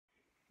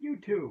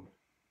YouTube,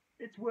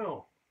 it's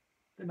Will,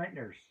 the night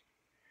nurse.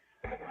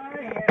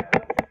 I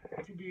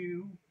have to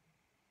do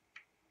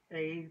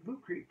a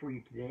loot crate for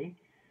you today,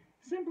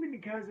 simply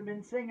because I've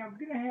been saying I'm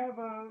going to have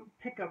a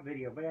pickup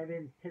video, but I've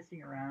been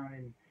pissing around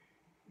and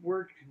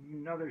work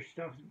and other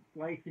stuff.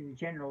 Life in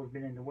general has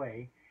been in the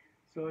way.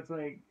 So it's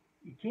like,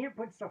 you can't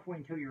put stuff away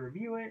until you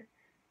review it,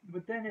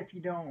 but then if you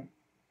don't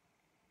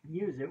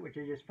use it, which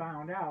I just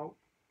found out,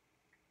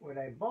 what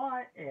I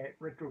bought at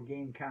Retro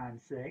Game Con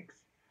 6,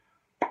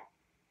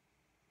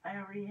 I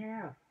already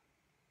have.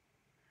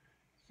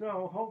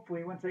 So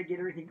hopefully once I get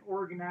everything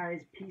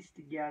organized, pieced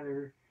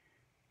together,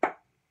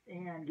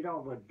 and get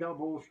all the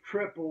doubles,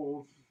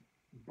 triples,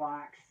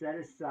 box set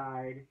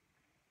aside,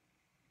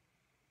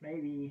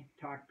 maybe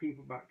talk to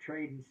people about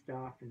trading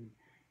stuff and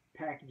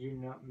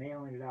packaging it up,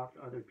 mailing it out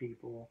to other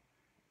people,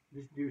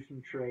 just do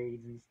some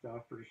trades and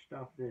stuff for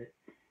stuff that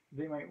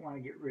they might want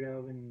to get rid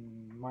of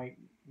and might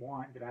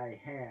want that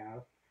I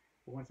have.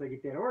 But once I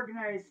get that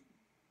organized,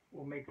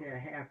 we'll make that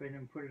happen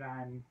and put it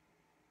on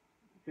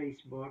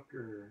Facebook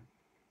or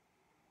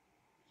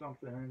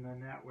something, and then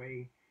that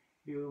way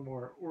be a little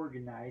more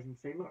organized and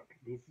say, look,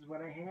 this is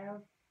what I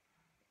have.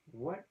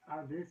 What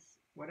out of this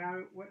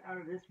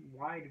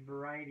wide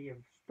variety of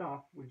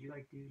stuff would you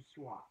like to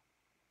swap?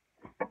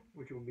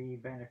 Which will be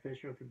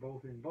beneficial to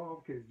both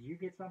involved, because you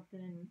get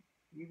something,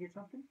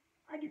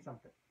 I get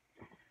something.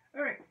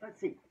 All right, let's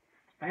see.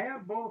 I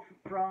have both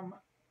from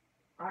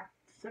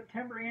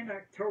September and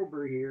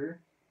October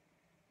here.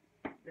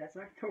 That's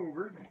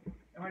October.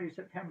 I'm going to do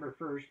September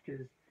first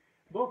because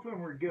both of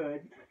them were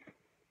good.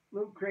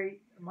 Loot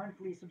Crate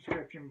monthly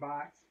subscription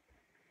box.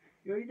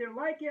 You'll either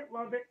like it,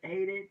 love it,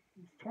 hate it.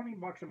 It's 20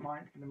 bucks a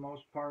month for the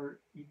most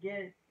part. You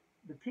get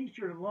the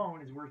t-shirt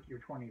alone is worth your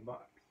 20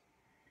 bucks.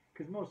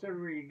 Because most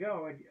everywhere you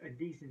go, a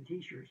decent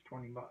t-shirt is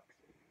 20 bucks.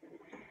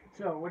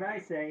 So what I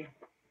say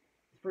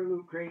is for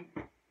Loot Crate,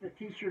 the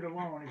t-shirt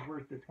alone is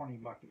worth the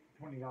 $20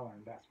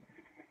 investment.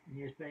 And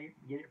you just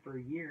get it for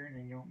a year and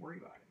then you don't worry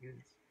about it because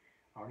it's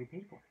already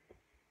paid for.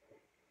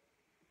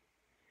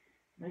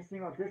 Nice thing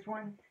about this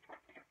one,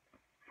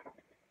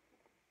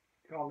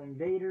 called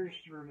Invaders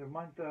for the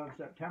month of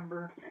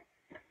September.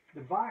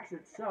 The box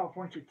itself,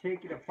 once you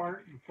take it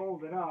apart and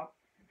fold it up,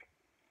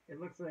 it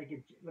looks like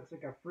a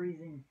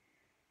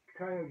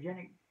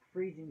cryogenic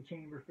freezing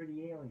chamber for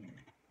the alien,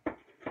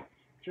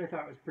 which I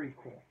thought was pretty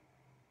cool.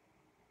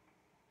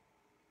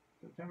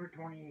 September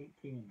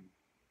 2018.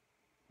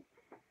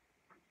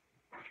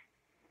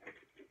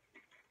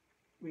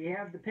 We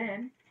have the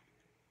pin,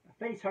 a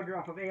face hugger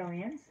off of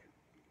Aliens,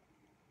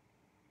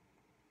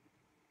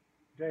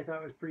 which I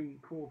thought was a pretty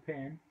cool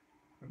pin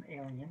from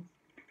Aliens.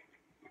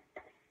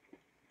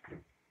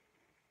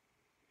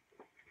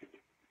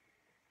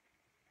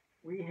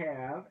 We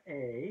have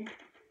a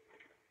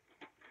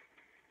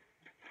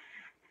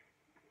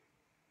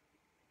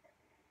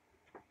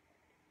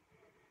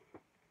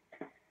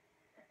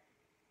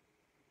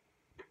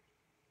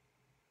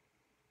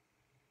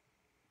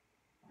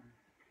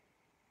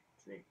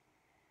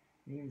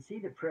you can see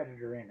the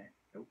Predator in it.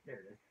 Oh, there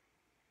it is.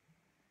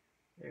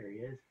 There he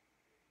is.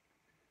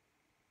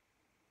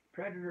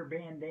 Predator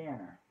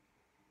bandana.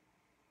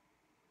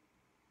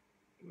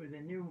 With a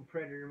new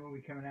Predator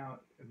movie coming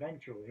out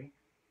eventually.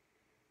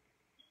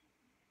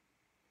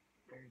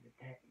 There's the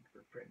tag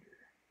for Predator.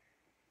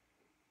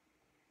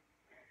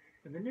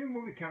 With the new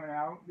movie coming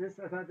out,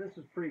 I thought this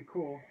was pretty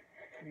cool.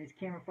 And his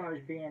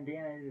camouflage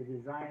bandana, the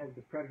design of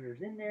the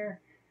Predator's in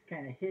there. It's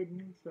kind of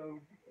hidden, so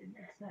it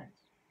makes sense.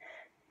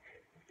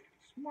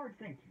 Smart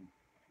thinking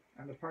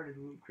on the part of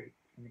the Loot Crate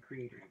and the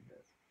creators of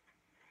this.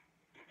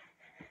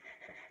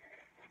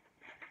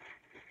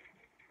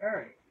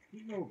 Alright,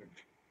 keep moving.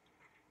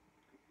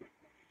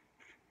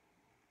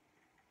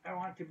 I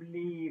want to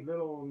believe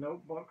little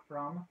notebook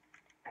from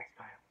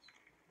X-Files.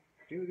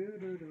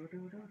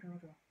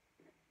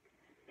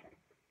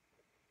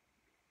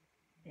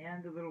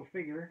 And the little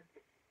figure,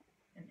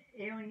 an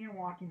alien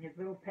walking his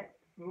little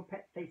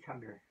pet face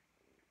hugger.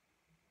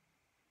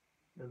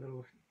 The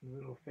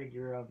little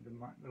figure of the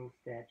little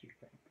statue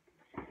thing.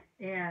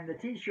 And the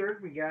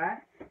t-shirt we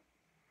got,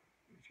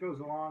 which goes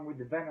along with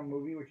the Venom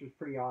movie, which was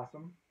pretty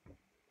awesome,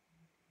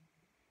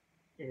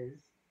 is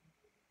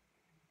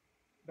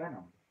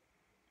Venom.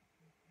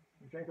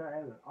 Which I thought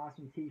that was an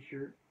awesome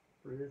t-shirt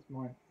for this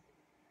month,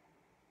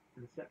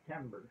 for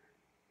September.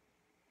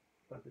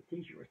 But the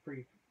t-shirt was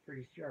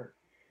pretty sharp.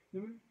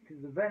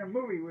 Because the Venom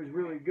movie was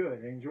really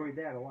good. I enjoyed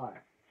that a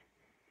lot.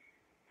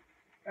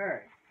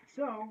 Alright.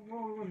 So,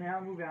 we'll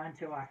now move on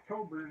to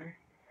October's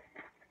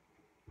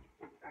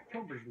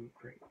Loot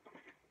Crate.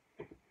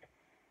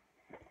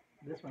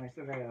 This one I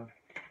still gotta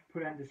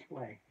put on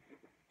display.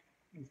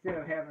 Instead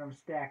of having them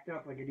stacked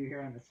up like I do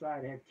here on the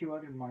side, I have 2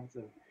 other months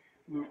of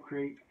Loot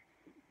Crate.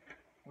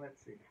 Let's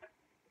see.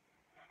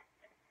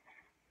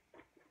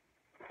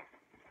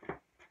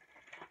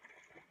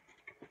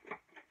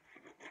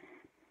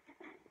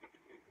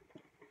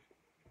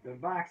 The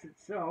box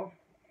itself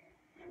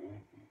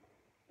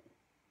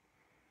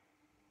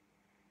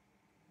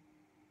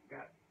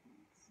got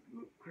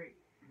Loot Crate.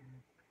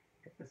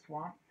 the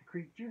swamp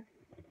creature,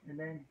 and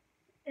then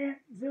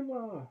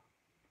Antzilla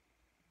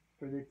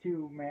for the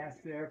two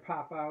masks there.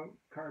 Pop out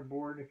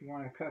cardboard if you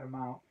want to cut them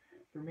out.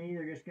 For me,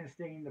 they're just going to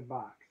stay in the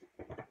box.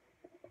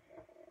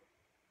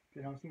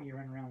 They don't see me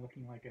running around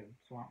looking like a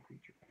swamp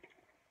creature.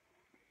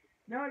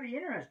 Now it'd be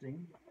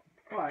interesting,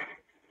 but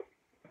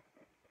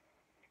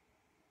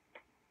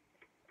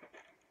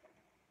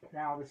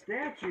now the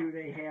statue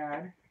they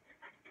had,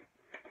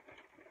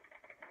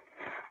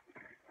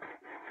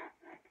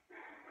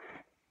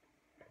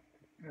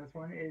 this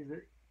one is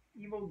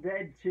Evil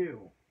Dead 2.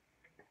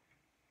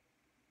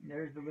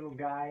 There's the little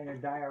guy in a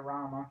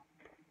diorama.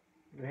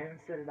 They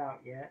haven't set it out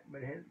yet,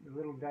 but it has the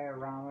little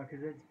diorama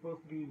because it's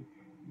supposed to be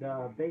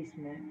the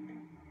basement,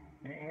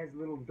 and it has a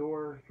little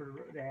door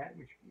for that,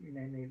 which and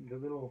then the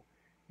little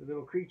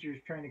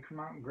creature's trying to come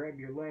out and grab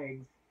your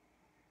legs,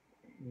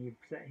 and you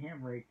set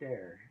him right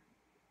there.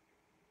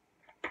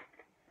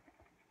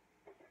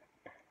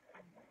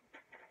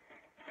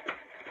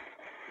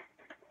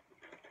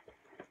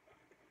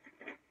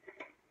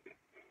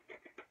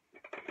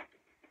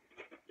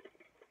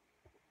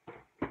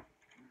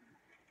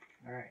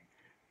 All right.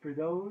 For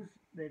those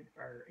that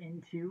are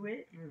into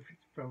it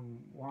from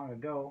long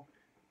ago,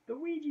 the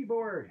Ouija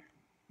board,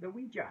 the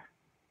Ouija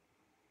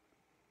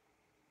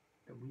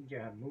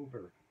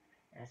mover.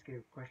 Ask it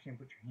a question,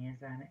 put your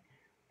hands on it.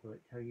 Will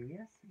it tell you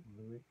yes?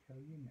 Will it tell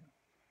you no?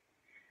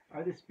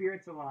 Are the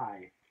spirits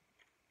alive?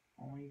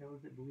 Only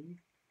those that believe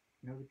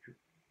know the truth.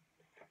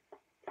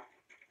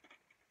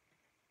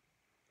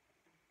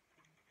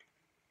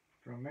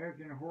 From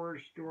American Horror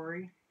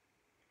Story,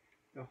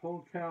 the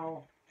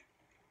Hotel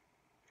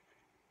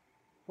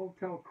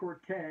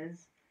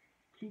Cortez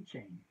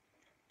keychain.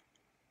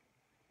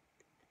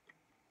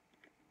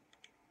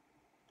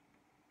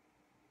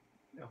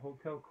 The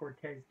Hotel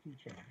Cortez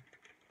keychain.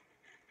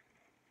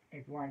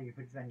 If you want, you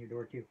can put this on your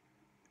door too.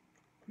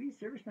 Please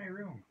service my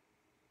room.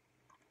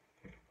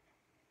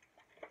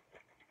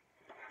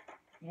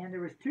 And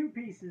there was 2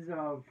 pieces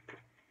of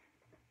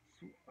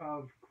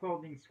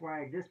clothing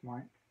swag this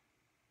month.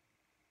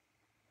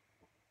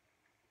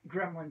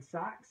 Gremlin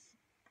socks.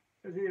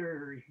 It was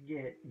either you could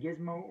get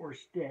Gizmo or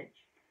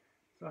Stitch.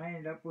 So I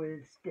ended up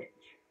with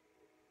Stitch,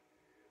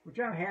 which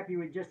I'm happy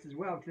with just as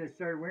well because I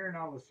started wearing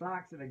all the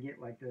socks that I get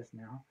like this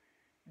now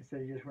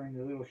instead of just wearing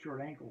the little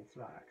short ankle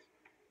socks.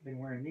 I've been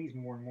wearing these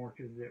more and more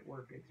because at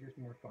work it's just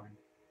more fun.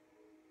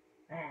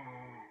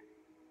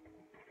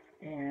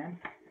 And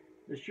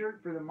the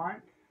shirt for the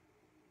month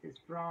is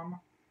from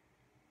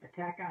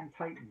Attack on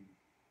Titan.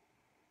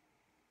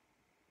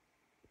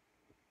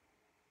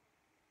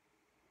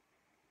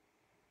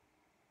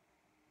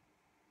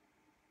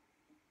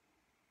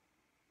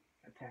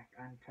 Attack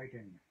on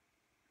Titan.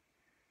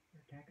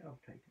 Attack of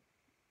Titan.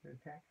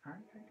 Attack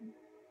on Titan?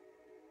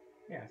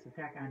 Yeah, it's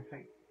Attack on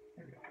Titan.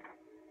 There we go.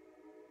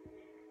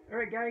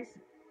 Alright guys,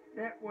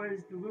 that was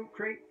the Loot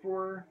Crate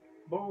for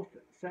both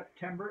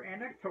September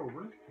and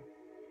October.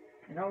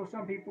 I know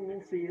some people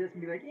will see this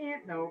and be like,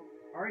 no,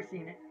 already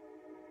seen it.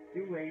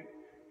 Too late.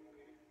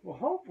 Well,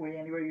 hopefully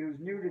anybody who's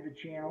new to the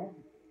channel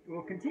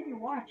will continue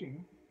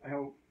watching, I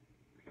hope.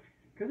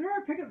 Because there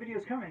are pickup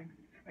videos coming.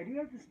 I do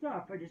have the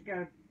stuff. I just got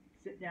to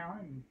sit down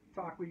and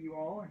talk with you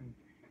all and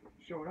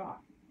show it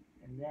off.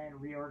 And then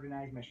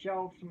reorganize my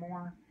shelves some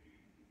more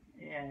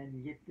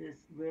and get this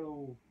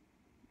little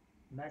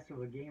mess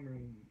of a game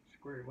room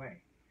squared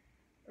away.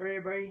 Alright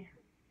everybody,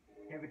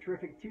 have a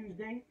terrific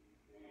Tuesday.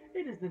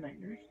 It is the Night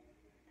Nurse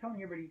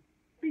telling everybody,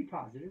 be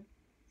positive,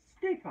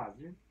 stay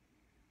positive,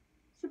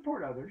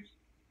 support others,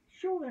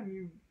 show them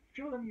you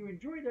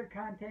enjoy their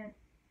content,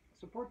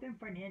 support them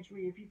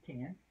financially if you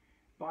can,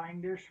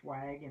 buying their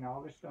swag and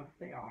all the stuff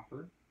they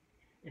offer.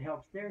 It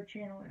helps their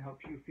channel, it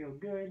helps you feel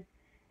good,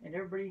 and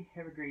everybody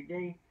have a great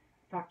day.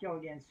 Talk to y'all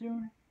again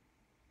soon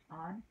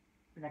on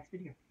the next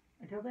video.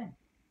 Until then.